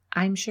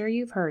I'm sure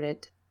you've heard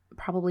it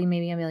probably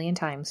maybe a million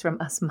times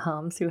from us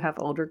moms who have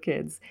older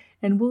kids.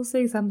 And we'll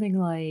say something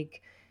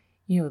like,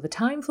 the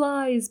time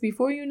flies.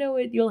 Before you know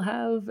it,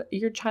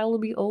 your child will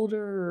be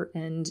older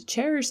and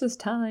cherish this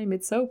time.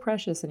 It's so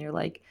precious. And you're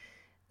like,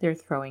 they're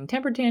throwing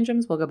temper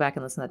tantrums. We'll go back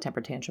and listen to that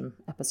temper tantrum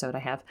episode I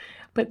have.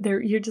 But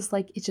you're just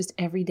like, it's just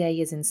every day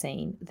is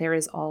insane. There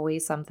is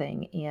always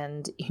something.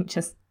 And you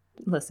just,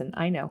 listen,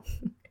 I know.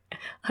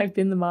 I've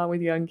been the mom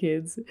with young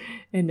kids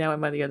and now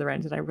I'm on the other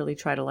end and I really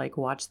try to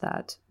watch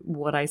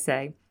what I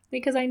say,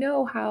 because I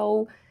know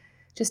how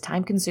just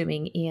time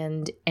consuming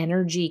and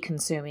energy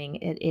consuming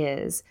it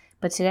is.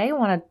 But today I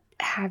want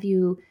to have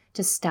you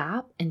just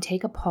stop and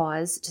take a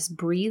pause, just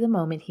breathe a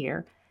moment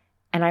here.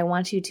 And I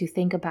want you to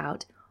think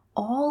about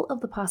all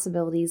of the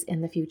possibilities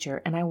in the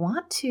future. And I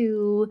want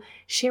to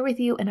share with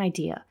you an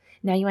idea.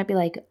 Now you might be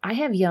like, I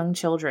have young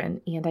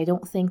children and I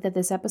don't think that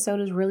this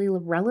episode is really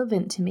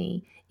relevant to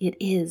me. It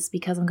is,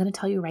 because I'm going to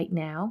tell you right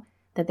now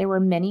that there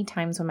were many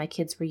times when my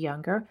kids were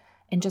younger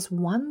and just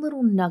one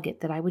little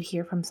nugget that I would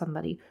hear from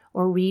somebody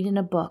or read in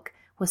a book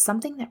was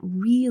something that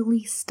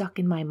really stuck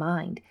in my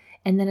mind.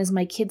 And then as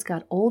my kids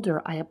got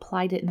older, I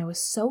applied it and I was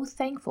so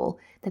thankful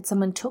that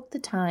someone took the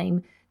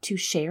time to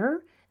share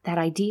that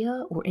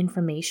idea or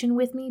information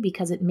with me,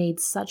 because it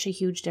made such a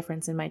huge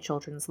difference in my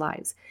children's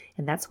lives.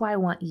 And that's why I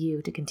want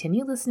you to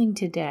continue listening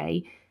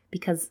today,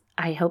 because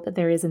I hope that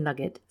there is a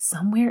nugget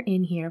somewhere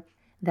in here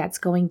that's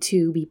going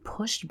to be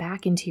pushed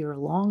back into your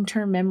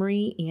long-term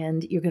memory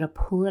and you're going to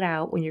pull it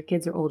out when your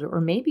kids are older.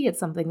 Or maybe it's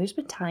something, there's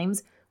been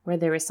times where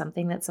there is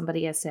something that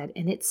somebody has said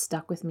and it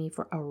stuck with me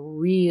for a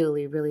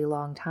really, really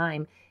long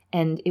time.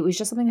 And it was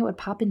just something that would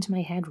pop into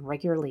my head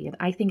regularly. And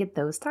I think at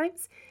those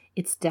times,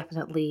 it's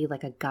definitely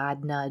like a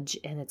God nudge,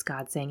 and it's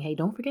God saying, hey,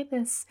 don't forget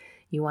this.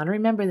 You want to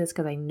remember this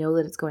because I know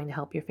that it's going to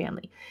help your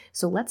family.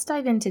 So let's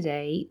dive in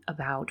today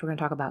we're going to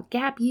talk about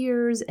gap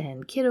years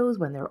and kiddos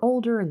when they're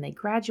older and they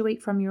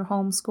graduate from your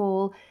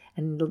homeschool,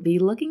 and you'll be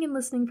looking and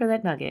listening for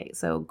that nugget.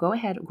 So go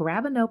ahead,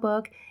 grab a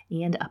notebook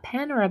and a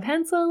pen or a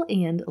pencil,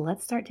 and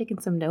let's start taking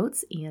some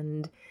notes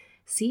and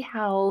see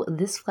how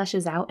this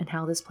fleshes out and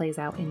how this plays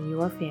out in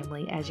your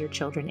family as your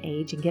children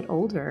age and get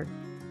older.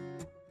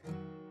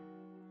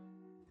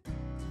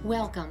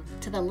 Welcome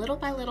to the Little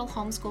by Little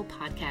Homeschool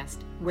Podcast,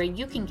 where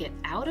you can get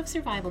out of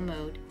survival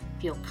mode,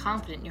 feel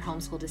confident in your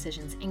homeschool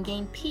decisions, and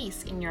gain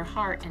peace in your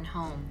heart and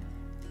home.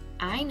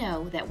 I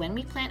know that when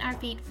we plant our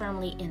feet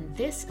firmly in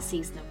this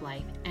season of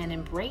life and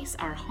embrace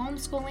our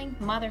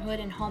homeschooling, motherhood,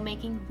 and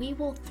homemaking, we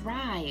will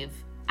thrive.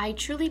 I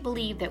truly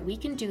believe that we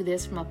can do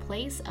this from a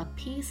place of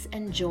peace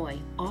and joy,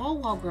 all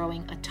while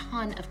growing a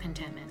ton of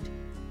contentment.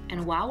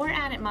 And while we're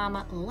at it,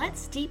 Mama,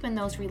 let's deepen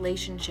those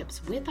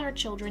relationships with our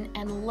children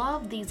and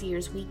love these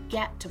years we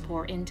get to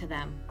pour into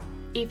them.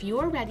 If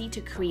you're ready to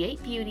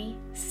create beauty,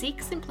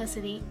 seek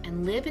simplicity,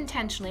 and live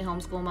intentionally,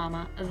 homeschool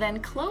mama, then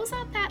close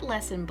up that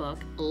lesson book,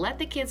 let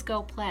the kids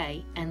go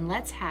play, and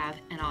let's have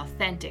an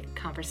authentic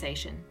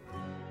conversation.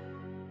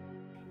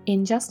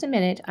 In just a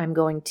minute, I'm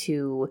going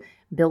to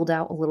build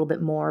out a little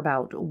bit more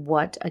about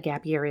what a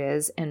gap year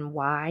is and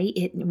why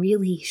it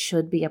really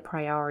should be a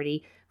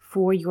priority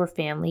for your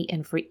family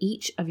and for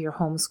each of your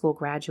homeschool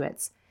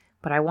graduates.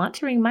 But I want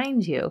to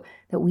remind you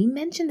that we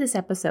mentioned this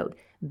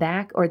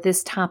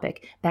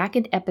topic back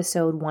in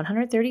episode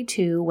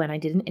 132 when I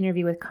did an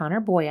interview with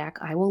Connor Boyack.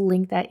 I will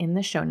link that in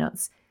the show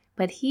notes.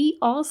 But he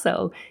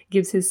also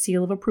gives his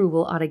seal of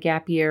approval on a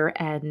gap year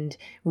and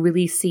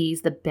really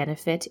sees the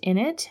benefit in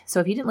it. So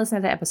if you didn't listen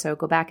to that episode,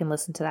 go back and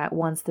listen to that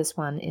once this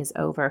one is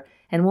over.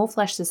 And we'll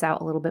flesh this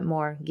out a little bit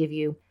more, give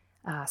you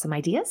some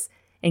ideas,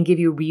 and give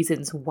you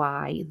reasons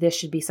why this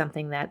should be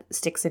something that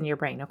sticks in your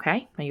brain,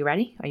 okay? Are you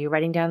ready? Are you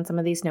writing down some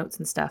of these notes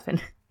and stuff?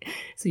 And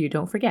so you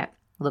don't forget,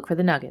 look for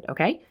the nugget,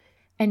 okay?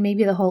 And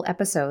maybe the whole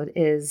episode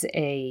is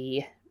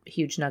a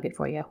huge nugget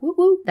for you. Woo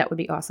woo, that would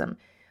be awesome.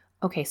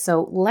 Okay,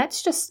 so let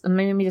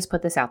me just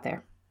put this out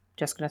there.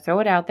 Just going to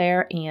throw it out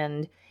there,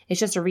 and it's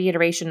just a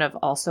reiteration of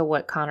also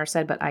what Connor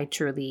said, but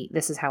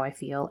this is how I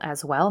feel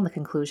as well, and the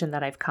conclusion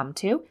that I've come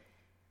to.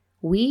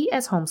 We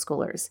as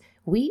homeschoolers,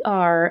 we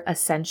are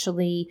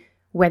essentially,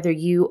 whether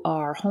you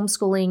are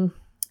homeschooling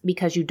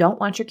because you don't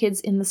want your kids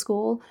in the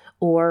school,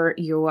 or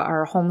you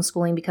are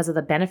homeschooling because of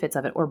the benefits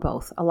of it, or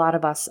both. A lot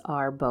of us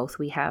are both.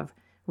 We have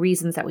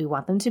reasons that we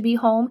want them to be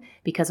home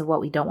because of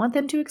what we don't want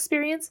them to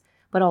experience,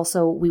 but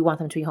also we want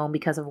them to be home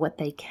because of what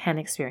they can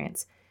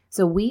experience.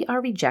 So we are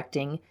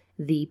rejecting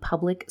the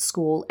public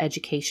school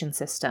education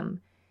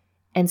system.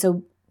 And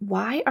so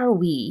why are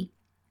we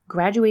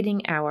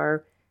graduating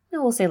our,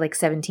 we'll say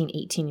 17,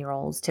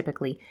 18-year-olds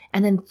typically,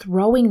 and then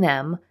throwing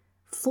them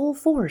full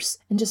force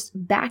and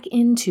just back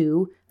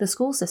into the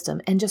school system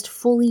and just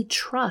fully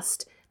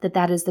trust that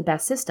that is the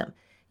best system?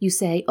 You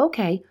say,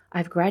 okay,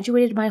 I've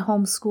graduated my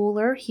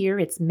homeschooler here.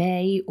 It's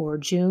May or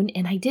June.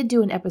 And I did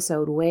do an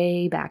episode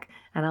way back,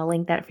 and I'll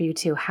link that for you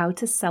too, how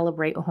to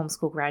celebrate a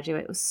homeschool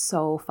graduate. It was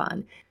so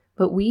fun.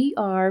 But we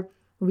are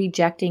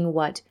rejecting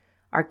what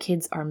our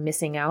kids are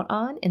missing out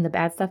on in the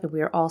bad stuff. And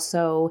we are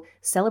also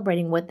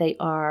celebrating what they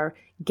are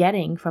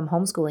getting from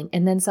homeschooling.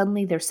 And then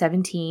suddenly they're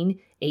 17,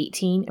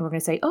 18, and we're going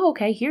to say, oh,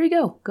 okay, here you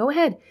go. Go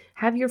ahead.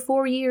 Have your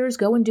 4 years.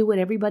 Go and do what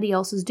everybody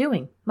else is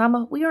doing.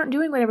 Mama, we aren't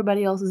doing what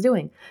everybody else is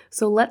doing.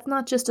 So let's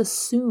not just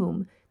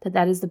assume that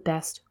that is the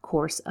best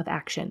course of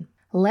action.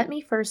 Let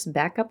me first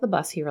back up the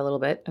bus here a little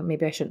bit.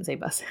 Maybe I shouldn't say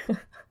bus.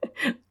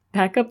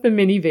 Back up the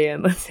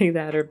minivan, let's say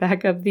that, or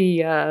back up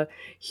the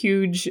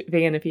huge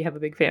van if you have a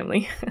big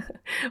family.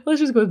 Let's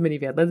just go with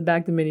minivan. Let's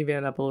back the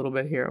minivan up a little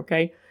bit here,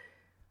 okay?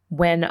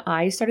 When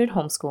I started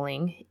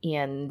homeschooling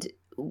and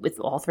with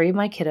all 3 of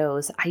my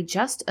kiddos, I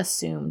just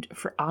assumed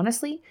for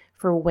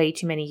way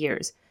too many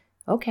years,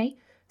 okay,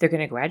 they're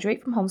going to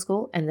graduate from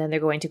homeschool and then they're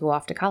going to go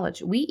off to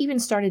college. We even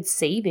started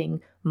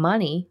saving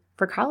money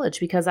for college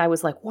because I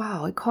was like,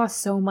 wow, it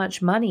costs so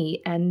much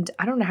money and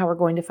I don't know how we're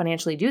going to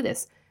financially do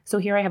this. So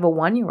here I have a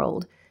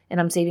 1-year-old and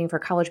I'm saving for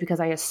college because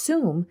I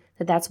assume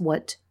that that's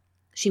what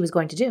she was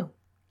going to do.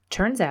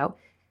 Turns out,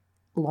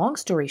 long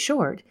story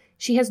short,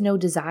 she has no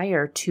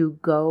desire to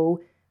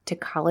go to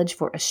college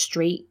for a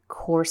straight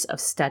course of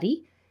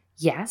study.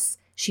 Yes,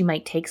 she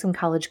might take some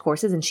college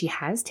courses, and she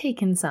has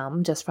taken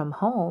some just from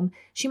home.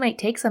 She might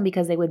take some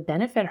because they would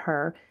benefit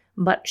her,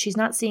 but she's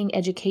not seeing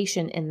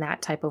education in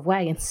that type of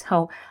way. And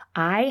so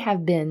I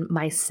have been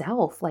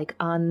myself like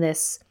on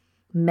this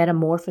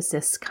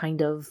metamorphosis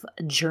kind of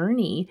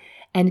journey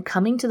and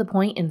coming to the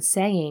point and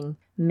saying,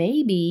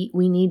 maybe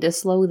we need to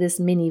slow this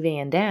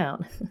minivan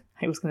down.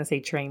 I was going to say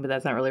train, but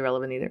that's not really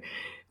relevant either.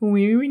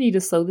 We need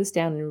to slow this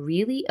down and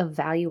really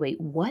evaluate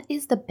what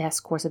is the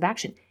best course of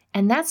action.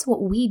 And that's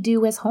what we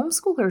do as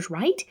homeschoolers,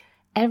 right?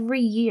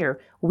 Every year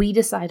we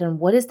decide on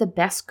what is the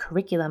best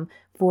curriculum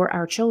for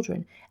our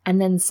children. And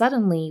then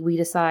suddenly we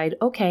decide,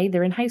 okay,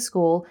 they're in high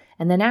school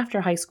and then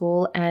after high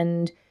school,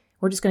 and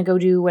we're just going to go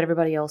do what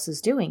everybody else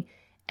is doing.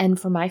 And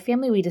for my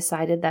family, we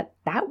decided that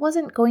that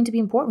wasn't going to be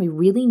important. We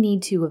really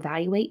need to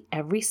evaluate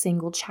every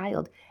single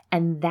child.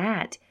 And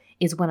that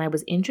is when I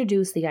was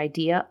introduced the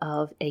idea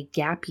of a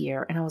gap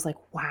year. And I was like,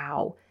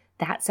 wow,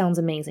 that sounds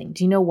amazing.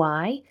 Do you know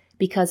why?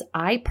 Because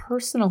I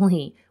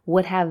personally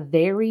would have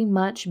very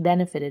much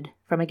benefited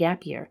from a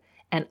gap year.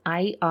 And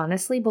I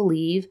honestly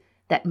believe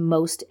that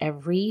most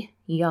every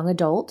young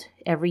adult,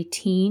 every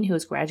teen who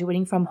is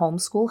graduating from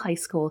homeschool, high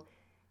school,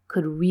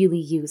 could really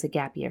use a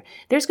gap year.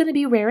 There's going to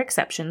be rare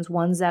exceptions,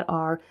 ones that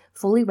are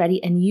fully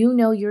ready, and you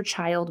know your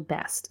child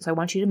best. So I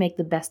want you to make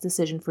the best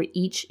decision for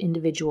each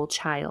individual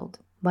child.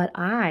 But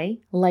I,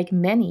 like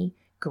many,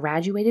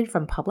 graduated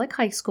from public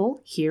high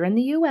school here in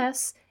the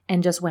US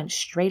and just went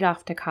straight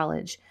off to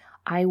college.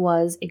 I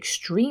was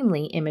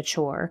extremely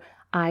immature.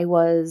 I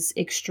was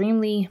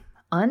extremely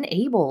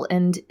unable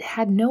and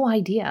had no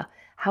idea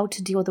how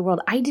to deal with the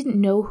world. I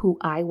didn't know who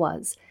I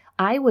was.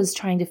 I was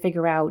trying to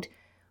figure out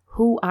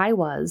who I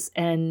was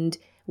and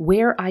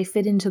where I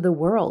fit into the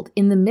world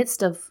in the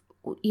midst of,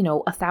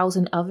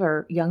 1,000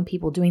 other young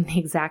people doing the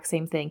exact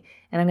same thing.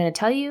 And I'm going to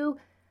tell you,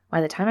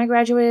 by the time I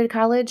graduated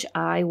college,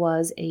 I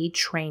was a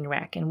train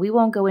wreck, and we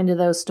won't go into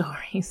those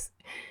stories.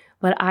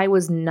 But I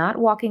was not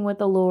walking with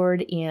the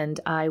Lord, and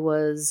I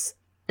was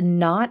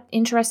not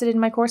interested in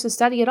my course of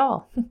study at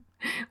all.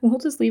 We'll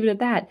just leave it at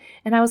that.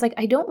 And I was like,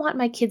 I don't want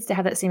my kids to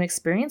have that same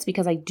experience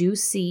because I do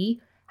see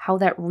how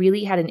that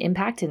really had an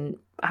impact and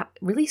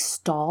really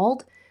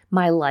stalled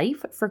my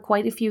life for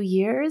quite a few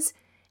years.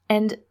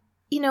 And,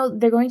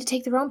 they're going to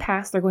take their own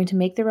paths. They're going to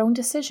make their own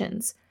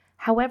decisions.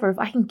 However, if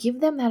I can give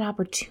them that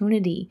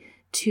opportunity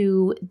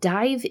to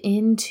dive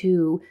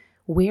into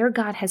where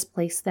God has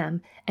placed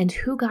them and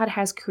who God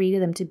has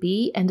created them to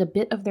be and a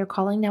bit of their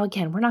calling. Now,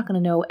 again, we're not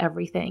going to know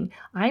everything.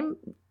 I'm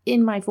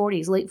in my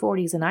 40s, late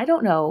 40s, and I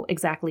don't know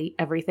exactly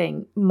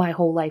everything my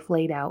whole life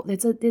laid out.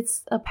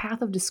 It's a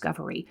path of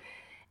discovery.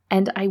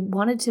 And I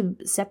wanted to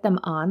set them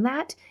on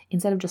that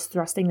instead of just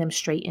thrusting them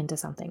straight into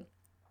something.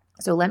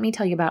 So let me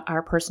tell you about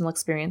our personal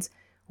experience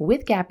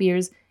with gap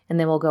years, and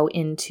then we'll go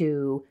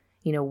into,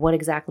 what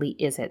exactly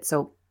is it?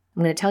 So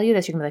I'm going to tell you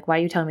this. You're going to be like, why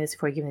are you telling me this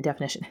before you give me the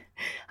definition?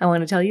 I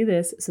want to tell you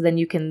this so then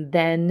you can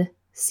then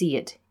see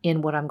it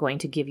in what I'm going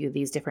to give you,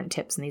 these different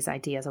tips and these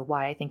ideas of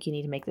why I think you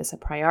need to make this a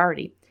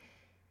priority.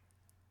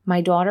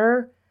 My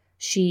daughter,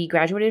 she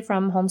graduated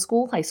from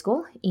homeschool high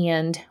school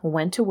and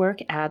went to work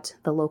at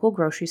the local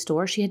grocery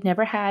store. She had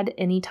never had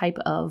any type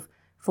of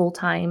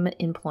full-time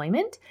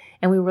employment,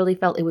 and we really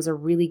felt it was a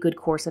really good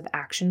course of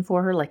action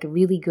for her, like a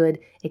really good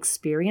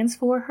experience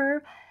for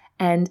her.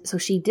 And so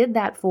she did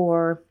that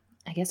for,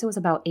 I guess it was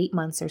about 8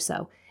 months or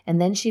so. And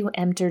then she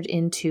entered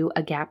into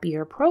a gap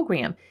year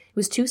program. It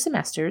was 2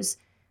 semesters.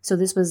 So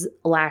this was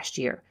last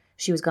year.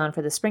 She was gone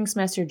for the spring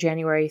semester,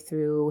 January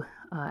through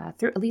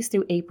at least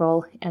through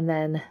April, and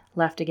then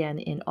left again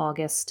in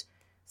August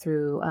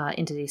through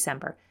into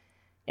December.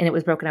 And it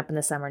was broken up in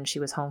the summer, and she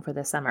was home for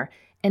the summer.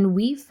 And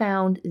we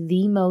found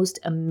the most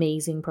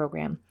amazing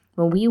program.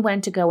 When we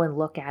went to go and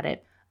look at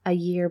it, a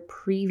year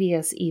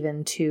previous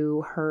even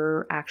to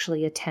her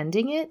actually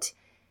attending it,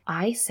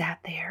 I sat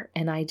there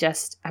and I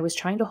was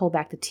trying to hold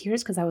back the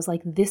tears because I was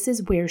like, this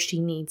is where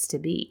she needs to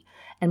be.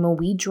 And when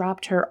we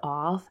dropped her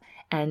off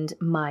And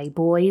my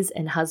boys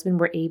and husband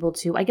were able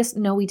to, I guess,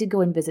 no, we did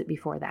go and visit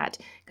before that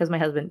because my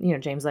husband,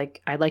 James,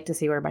 like, I'd like to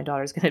see where my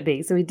daughter's going to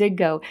be. So we did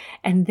go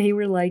and they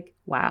were like,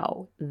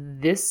 wow,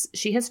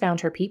 she has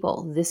found her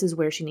people. This is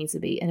where she needs to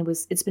be. And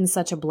it's been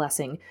such a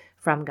blessing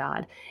from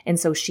God. And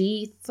so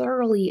she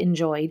thoroughly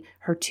enjoyed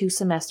her 2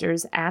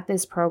 semesters at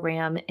this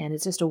program. And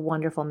it's just a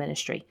wonderful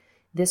ministry.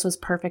 This was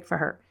perfect for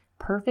her,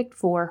 perfect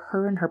for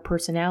her and her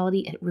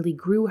personality. It really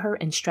grew her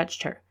and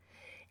stretched her.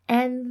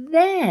 And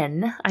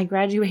then I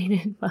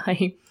graduated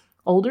my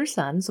older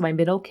son, so my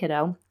middle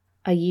kiddo,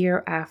 a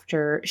year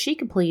after she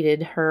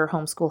completed her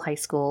homeschool high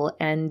school.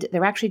 And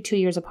they're actually 2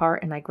 years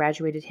apart, and I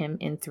graduated him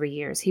in 3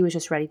 years. He was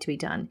just ready to be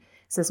done.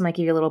 So this might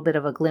give you a little bit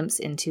of a glimpse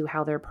into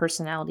how their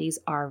personalities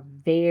are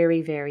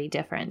very, very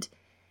different.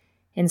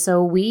 And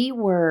so we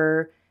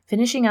were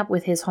finishing up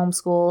with his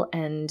homeschool,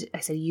 and I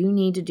said, you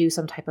need to do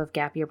some type of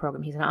gap year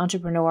program. He's an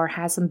entrepreneur,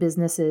 has some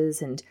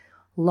businesses, and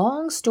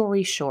long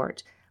story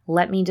short,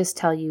 let me just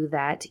tell you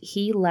that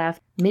he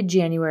left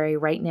mid-January.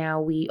 Right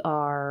now we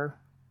are,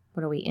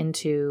 what are we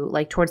into?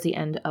 Like towards the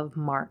end of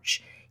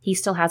March. He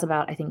still has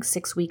about, I think,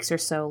 6 weeks or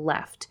so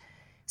left.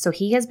 So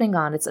he has been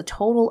gone. It's a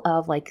total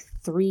of like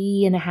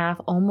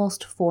 3.5,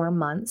 almost 4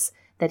 months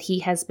that he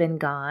has been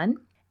gone.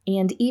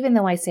 And even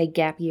though I say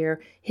gap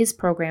year, his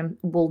program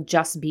will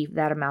just be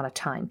that amount of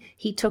time.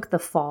 He took the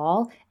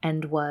fall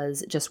and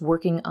was just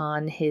working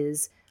on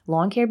his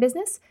lawn care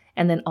business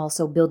and then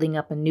also building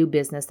up a new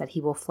business that he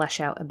will flesh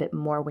out a bit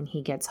more when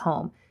he gets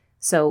home.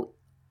 So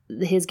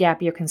his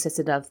gap year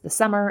consisted of the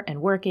summer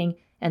and working,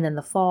 and then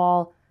the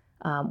fall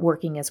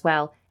working as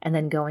well, and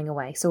then going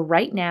away. So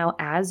right now,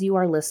 as you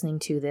are listening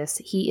to this,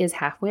 he is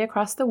halfway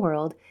across the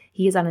world.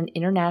 He is on an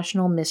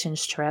international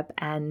missions trip,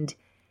 and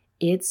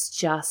it's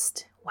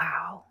just,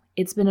 wow.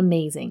 It's been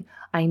amazing.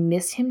 I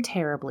miss him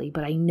terribly,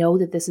 but I know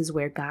that this is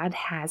where God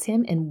has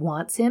him and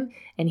wants him,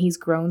 and he's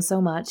grown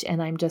so much,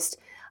 and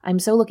I'm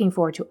so looking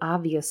forward to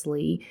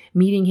obviously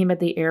meeting him at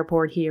the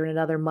airport here in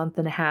another month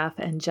and a half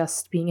and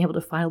just being able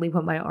to finally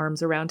put my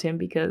arms around him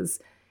because,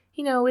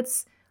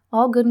 it's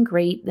all good and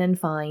great and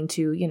fine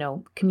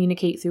to,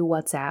 communicate through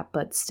WhatsApp,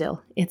 but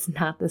still, it's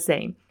not the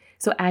same.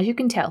 So as you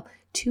can tell,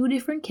 2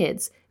 different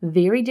kids,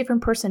 very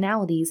different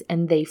personalities,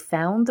 and they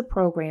found the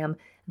program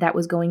that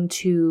was going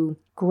to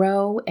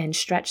grow and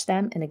stretch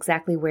them in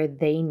exactly where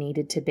they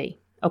needed to be.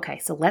 Okay,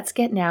 so let's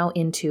get now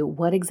into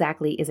what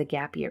exactly is a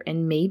gap year.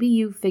 And maybe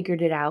you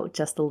figured it out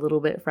just a little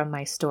bit from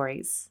my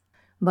stories.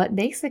 But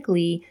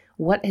basically,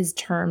 what is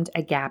termed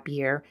a gap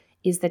year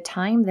is the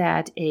time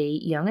that a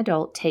young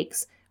adult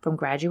takes from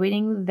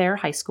graduating their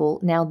high school.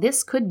 Now,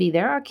 this could be,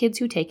 there are kids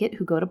who take it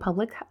who go to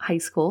public high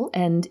school,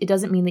 and it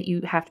doesn't mean that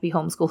you have to be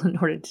homeschooled in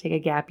order to take a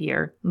gap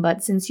year.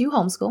 But since you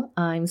homeschool,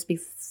 I'm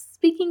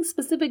speaking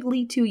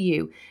specifically to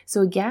you.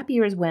 So a gap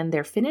year is when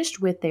they're finished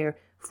with their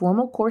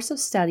formal course of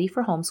study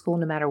for homeschool,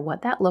 no matter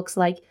what that looks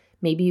like.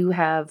 Maybe you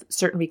have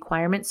certain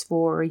requirements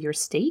for your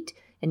state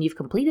and you've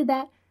completed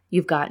that.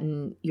 You've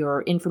gotten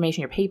your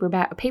information, your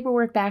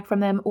paperwork back from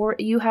them, or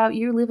you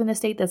live in a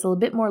state that's a little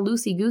bit more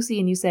loosey-goosey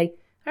and you say,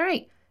 all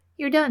right,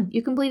 you're done.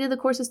 You completed the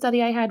course of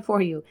study I had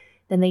for you.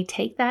 Then they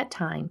take that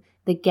time.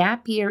 The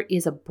gap year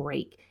is a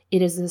break.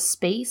 It is a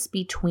space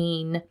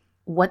between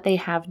what they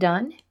have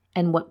done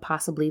and what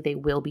possibly they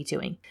will be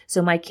doing.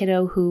 So my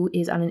kiddo who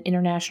is on an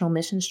international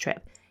missions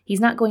trip, he's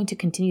not going to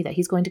continue that.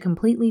 He's going to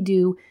completely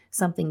do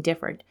something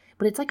different.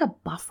 But it's like a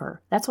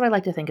buffer. That's what I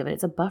like to think of it.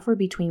 It's a buffer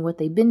between what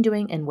they've been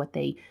doing and what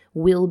they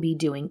will be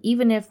doing.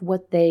 Even if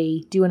what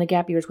they do in a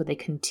gap year is what they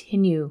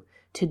continue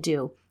to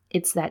do.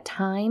 It's that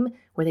time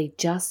where they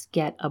just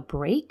get a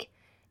break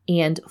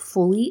and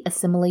fully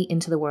assimilate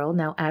into the world.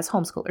 Now, as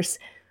homeschoolers,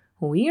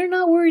 we are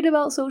not worried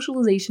about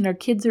socialization. Our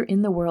kids are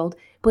in the world,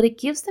 but it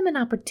gives them an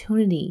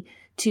opportunity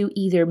to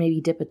either maybe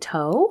dip a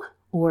toe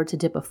or to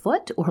dip a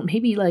foot, or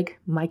maybe like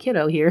my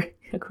kiddo here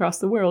across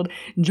the world,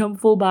 jump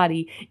full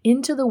body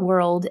into the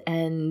world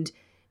and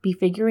be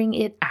figuring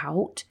it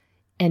out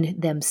and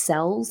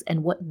themselves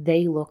and what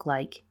they look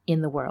like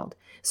in the world.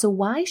 So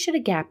why should a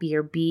gap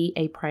year be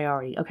a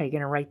priority? Okay, you're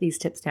going to write these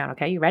tips down.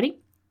 Okay, you ready?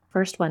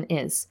 First one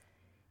is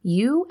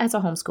you as a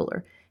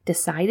homeschooler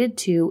decided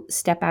to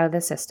step out of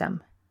the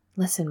system.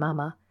 Listen,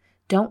 mama,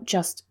 don't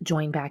just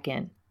join back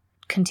in.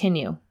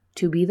 Continue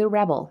to be the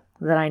rebel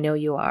that I know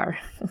you are.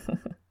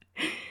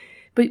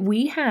 But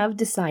we have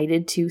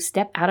decided to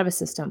step out of a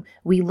system.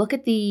 We look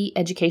at the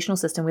educational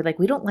system.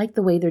 We don't like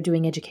the way they're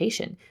doing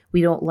education.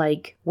 We don't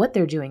like what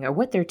they're doing or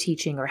what they're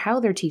teaching or how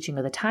they're teaching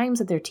or the times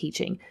that they're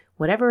teaching.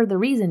 Whatever the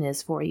reason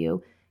is for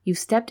you, you've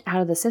stepped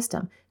out of the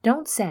system.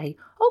 Don't say,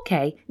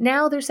 okay,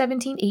 now they're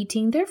 17,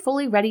 18. They're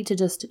fully ready to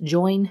just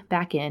join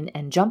back in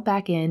and jump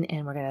back in.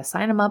 And we're going to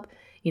sign them up,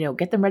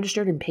 get them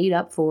registered and paid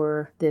up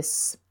for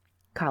this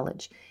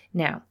college.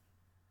 Now,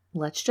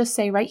 let's just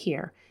say right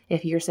here,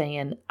 if you're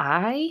saying,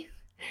 I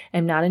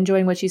am not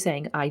enjoying what she's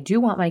saying, I do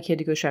want my kid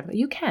to go shopping.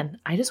 You can.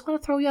 I just want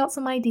to throw you out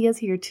some ideas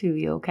here too,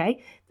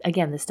 okay?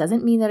 Again, this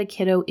doesn't mean that a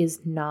kiddo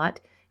is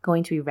not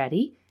going to be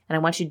ready. And I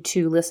want you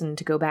to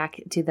go back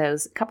to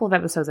those couple of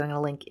episodes that I'm going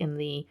to link in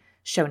the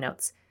show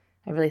notes.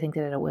 I really think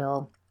that it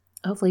will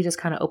hopefully just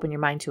kind of open your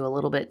mind to a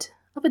little bit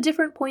of a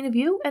different point of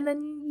view, and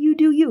then you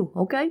do you,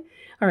 okay?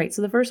 All right,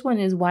 so the first one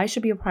is why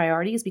should be a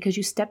priority is because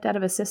you stepped out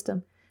of a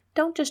system.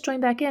 Don't just join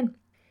back in.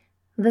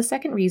 The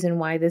second reason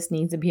why this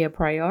needs to be a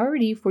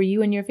priority for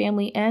you and your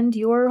family and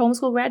your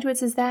homeschool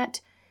graduates is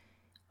that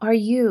I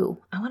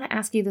want to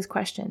ask you this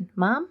question.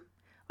 Mom,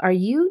 are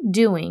you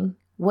doing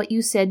what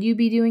you said you'd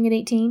be doing at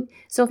 18?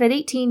 So if at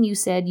 18 you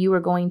said you were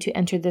going to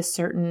enter this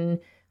certain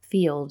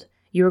field,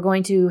 you were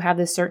going to have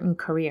this certain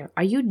career,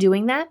 are you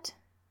doing that?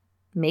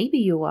 Maybe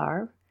you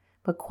are,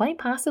 but quite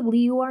possibly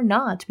you are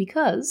not,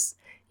 because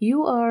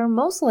you are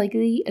most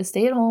likely a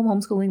stay-at-home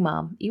homeschooling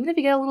mom. Even if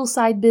you get a little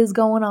side biz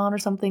going on or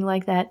something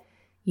like that,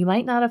 you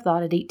might not have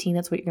thought at 18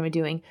 that's what you're going to be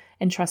doing.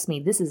 And trust me,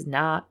 this is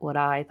not what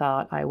I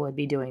thought I would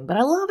be doing, but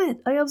I love it.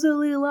 I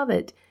absolutely love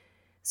it.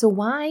 So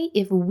why,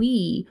 if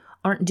we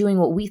aren't doing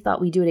what we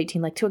thought we'd do at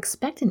 18, like to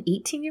expect an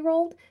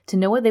 18-year-old to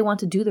know what they want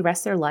to do the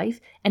rest of their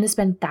life and to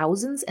spend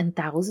thousands and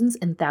thousands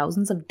and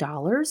thousands of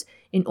dollars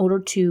in order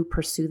to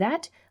pursue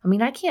that? I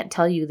mean, I can't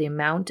tell you the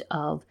amount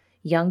of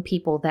young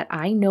people that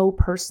I know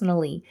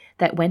personally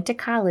that went to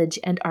college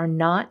and are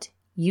not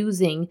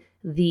using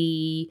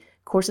the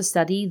course of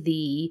study,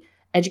 the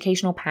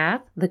educational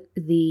path,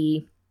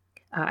 the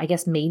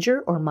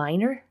major or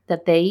minor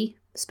that they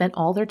spent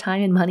all their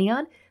time and money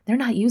on. They're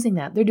not using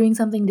that. They're doing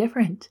something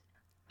different.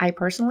 I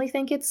personally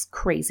think it's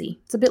crazy.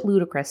 It's a bit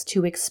ludicrous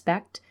to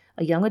expect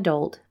a young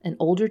adult, an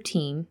older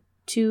teen,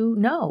 to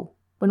know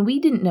when we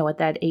didn't know at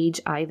that age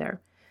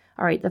either.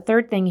 All right, the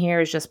third thing here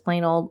is just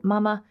plain old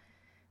mama,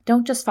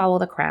 don't just follow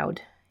the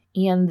crowd.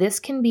 And this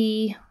can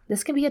be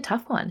a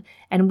tough one.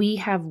 And we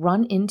have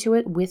run into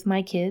it with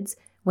my kids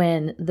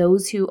when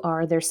those who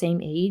are their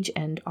same age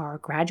and are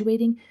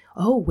graduating,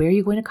 oh, where are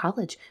you going to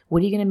college?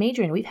 What are you going to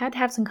major in? We've had to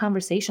have some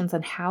conversations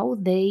on how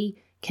they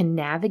can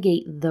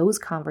navigate those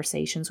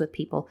conversations with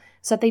people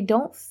so that they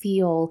don't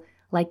feel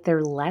like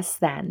they're less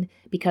than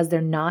because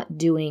they're not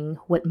doing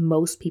what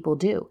most people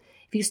do.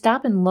 If you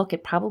stop and look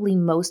at probably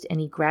most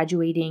any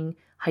graduating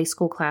high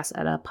school class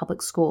at a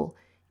public school,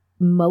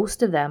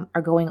 most of them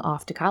are going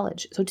off to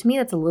college. So to me,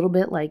 that's a little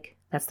bit like,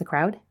 that's the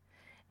crowd.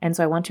 And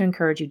so I want to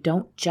encourage you,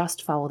 don't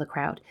just follow the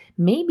crowd.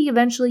 Maybe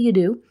eventually you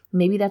do.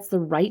 Maybe that's the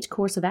right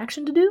course of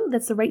action to do.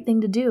 That's the right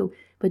thing to do.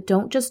 But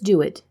don't just do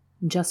it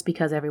just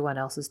because everyone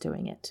else is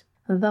doing it.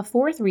 The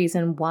fourth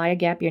reason why a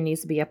gap year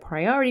needs to be a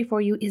priority for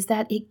you is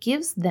that it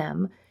gives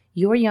them,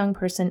 your young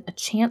person, a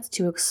chance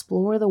to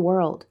explore the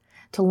world,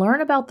 to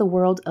learn about the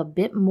world a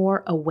bit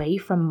more away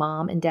from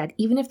mom and dad,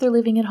 even if they're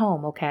living at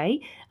home, okay?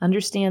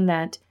 Understand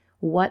that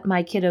what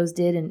my kiddos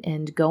did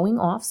and going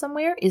off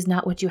somewhere is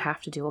not what you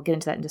have to do. I'll get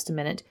into that in just a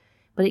minute.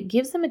 But it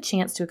gives them a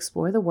chance to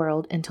explore the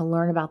world and to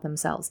learn about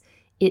themselves.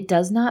 It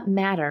does not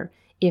matter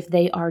if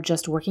they are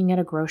just working at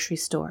a grocery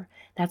store.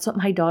 That's what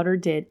my daughter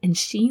did, and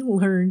she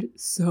learned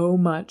so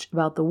much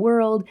about the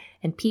world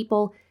and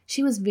people.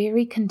 She was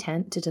very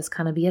content to just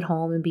kind of be at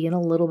home and be in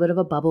a little bit of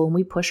a bubble, and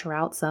we push her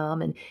out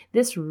some, and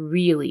this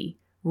really,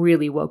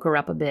 really woke her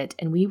up a bit,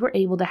 and we were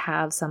able to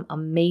have some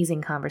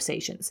amazing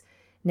conversations.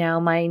 Now,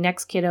 my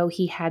next kiddo,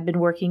 he had been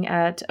working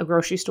at a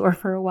grocery store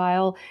for a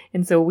while,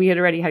 and so we had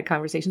already had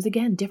conversations.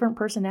 Again, different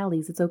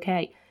personalities, it's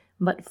okay.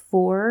 But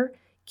for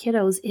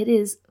kiddos,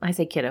 I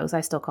say kiddos,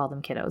 I still call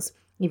them kiddos,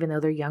 even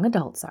though they're young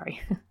adults, sorry.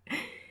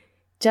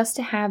 Just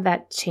to have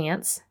that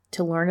chance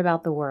to learn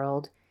about the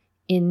world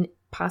in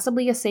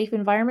possibly a safe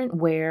environment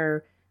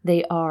where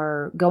they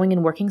are going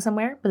and working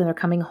somewhere, but then they're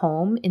coming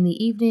home in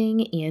the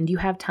evening and you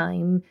have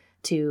time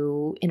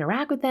to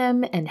interact with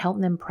them and help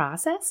them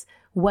process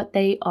what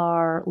they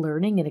are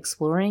learning and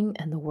exploring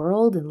in the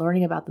world and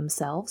learning about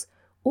themselves.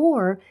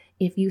 Or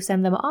if you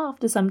send them off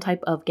to some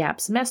type of gap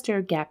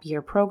semester, gap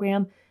year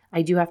program,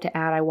 I do have to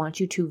add, I want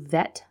you to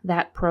vet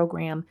that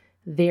program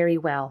very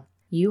well.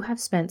 You have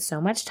spent so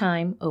much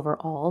time over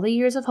all the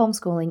years of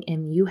homeschooling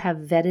and you have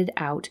vetted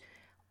out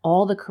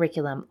all the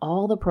curriculum,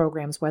 all the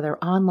programs, whether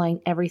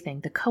online,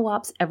 everything, the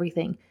co-ops,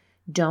 everything.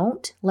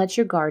 Don't let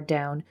your guard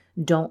down.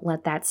 Don't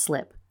let that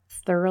slip.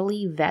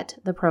 Thoroughly vet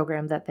the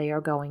program that they are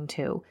going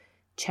to.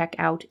 Check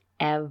out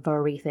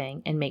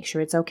everything and make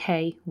sure it's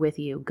okay with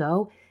you.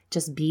 Go,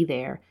 just be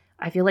there.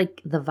 I feel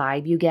like the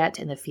vibe you get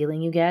and the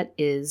feeling you get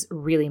is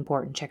really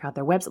important. Check out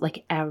their website,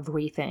 like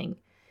everything.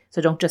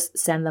 So don't just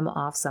send them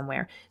off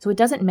somewhere. So it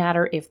doesn't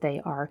matter if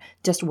they are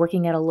just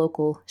working at a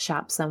local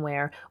shop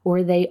somewhere,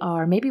 or they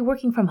are maybe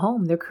working from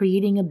home. They're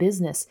creating a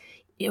business,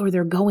 or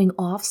they're going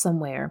off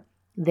somewhere.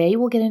 They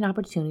will get an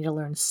opportunity to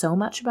learn so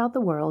much about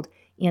the world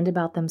and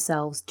about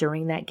themselves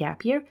during that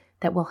gap year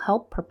that will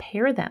help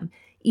prepare them,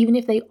 even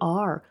if they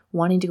are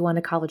wanting to go on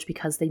to college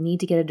because they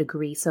need to get a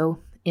degree. So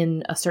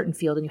in a certain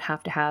field and you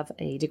have to have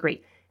a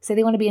degree. Say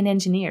they want to be an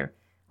engineer.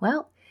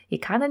 Well, you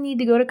kind of need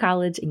to go to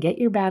college and get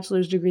your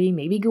bachelor's degree,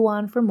 maybe go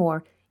on for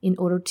more in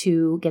order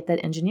to get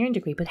that engineering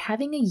degree. But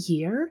having a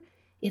year,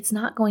 it's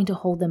not going to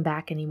hold them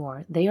back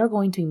anymore. They are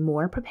going to be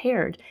more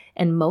prepared,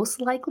 and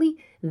most likely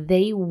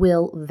they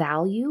will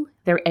value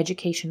their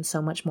education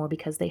so much more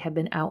because they have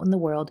been out in the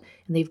world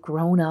and they've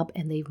grown up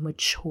and they've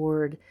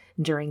matured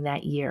during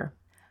that year.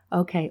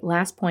 Okay,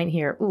 last point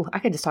here. Ooh, I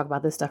could just talk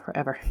about this stuff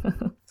forever.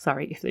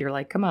 Sorry if you're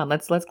like, come on,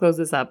 let's close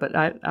this up. But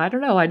I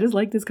don't know. I just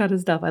like this kind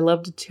of stuff. I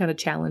love to kind of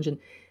challenge and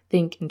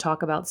think and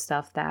talk about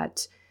stuff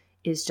that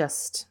is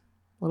just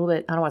a little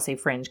bit, I don't want to say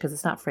fringe because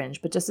it's not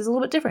fringe, but just is a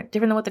little bit different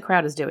than what the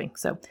crowd is doing.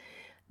 So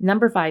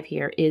number 5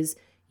 here is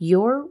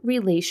your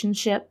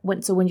relationship.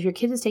 When your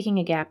kid is taking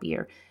a gap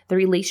year, the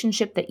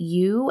relationship that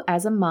you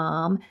as a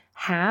mom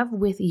have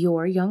with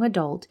your young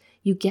adult,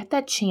 you get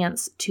that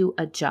chance to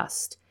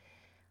adjust.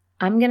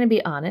 I'm going to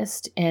be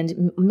honest,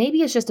 and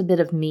maybe it's just a bit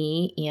of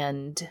me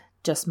and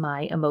just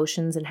my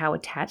emotions and how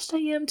attached I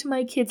am to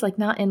my kids, like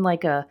not in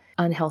like a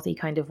unhealthy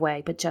kind of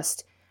way, but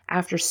just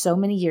after so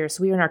many years.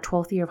 So we are in our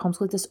 12th year of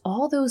homeschooling, just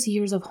all those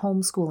years of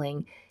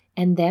homeschooling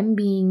and them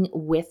being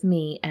with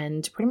me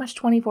and pretty much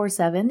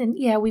 24/7. And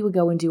yeah, we would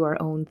go and do our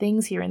own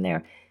things here and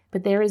there,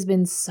 but there has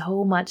been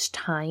so much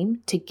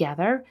time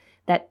together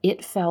that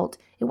it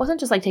wasn't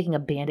just like taking a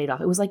Band-Aid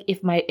off. It was like if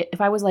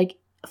I was like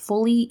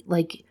fully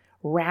like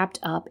wrapped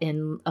up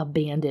in a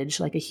bandage,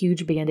 like a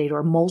huge Band-Aid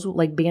or multiple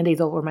like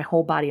Band-Aids all over my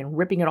whole body and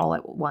ripping it all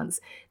at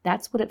once.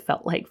 That's what it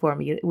felt like for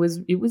me. It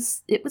was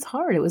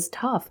hard. It was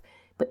tough.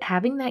 But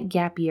having that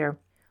gap year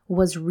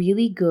was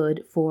really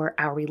good for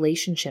our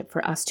relationship,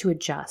 for us to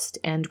adjust.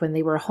 And when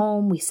they were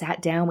home, we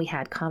sat down, we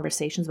had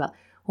conversations about,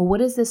 well, what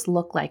does this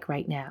look like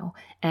right now?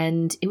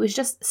 And it was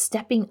just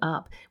stepping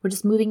up. We're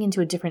just moving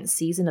into a different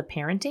season of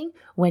parenting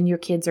when your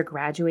kids are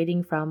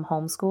graduating from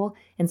homeschool.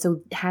 And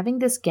so having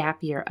this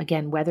gap year,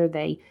 again, whether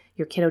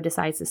your kiddo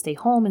decides to stay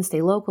home and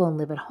stay local and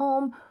live at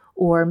home,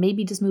 or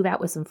maybe just move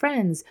out with some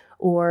friends,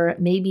 or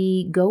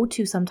maybe go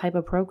to some type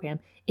of program,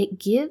 it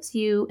gives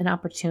you an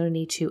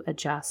opportunity to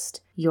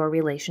adjust your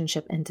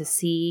relationship and to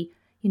see,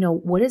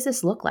 what does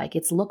this look like?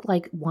 It's looked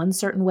like one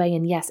certain way.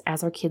 And yes,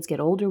 as our kids get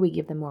older, we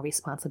give them more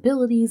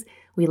responsibilities.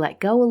 We let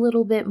go a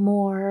little bit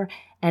more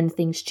and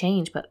things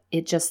change. But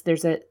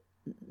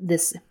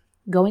this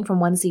going from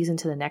one season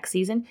to the next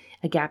season,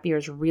 a gap year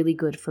is really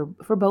good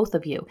for both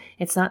of you.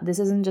 This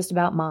isn't just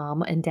about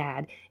mom and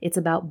dad. It's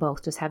about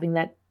both, just having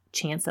that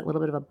chance, that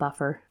little bit of a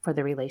buffer for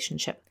the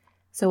relationship.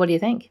 So what do you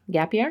think?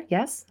 Gap year?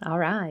 Yes? All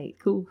right,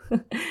 cool.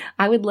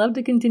 I would love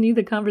to continue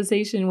the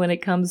conversation when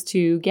it comes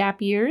to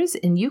gap years,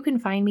 and you can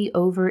find me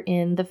over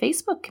in the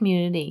Facebook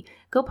community.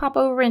 Go pop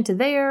over into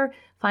there,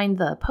 find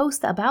the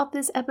post about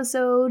this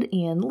episode,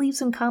 and leave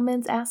some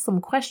comments, ask some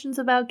questions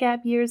about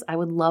gap years. I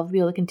would love to be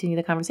able to continue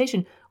the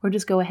conversation, or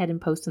just go ahead and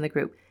post in the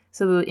group.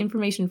 So the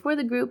information for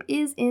the group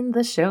is in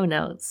the show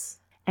notes.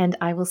 And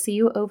I will see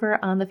you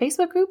over on the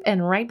Facebook group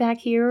and right back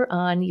here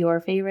on your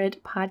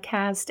favorite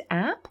podcast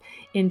app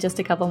in just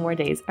a couple more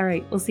days. All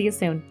right, we'll see you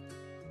soon.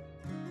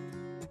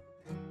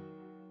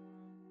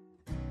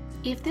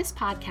 If this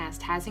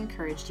podcast has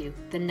encouraged you,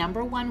 the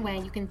number one way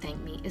you can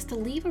thank me is to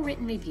leave a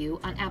written review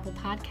on Apple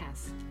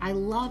Podcasts. I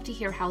love to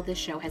hear how this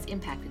show has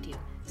impacted you.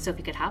 So if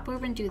you could hop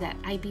over and do that,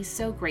 I'd be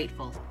so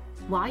grateful.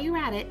 While you're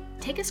at it,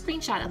 take a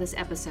screenshot of this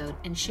episode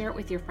and share it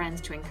with your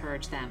friends to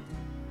encourage them.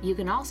 You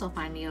can also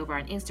find me over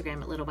on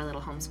Instagram at Little by Little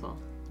Homeschool.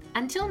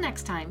 Until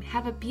next time,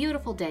 have a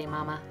beautiful day,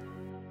 Mama.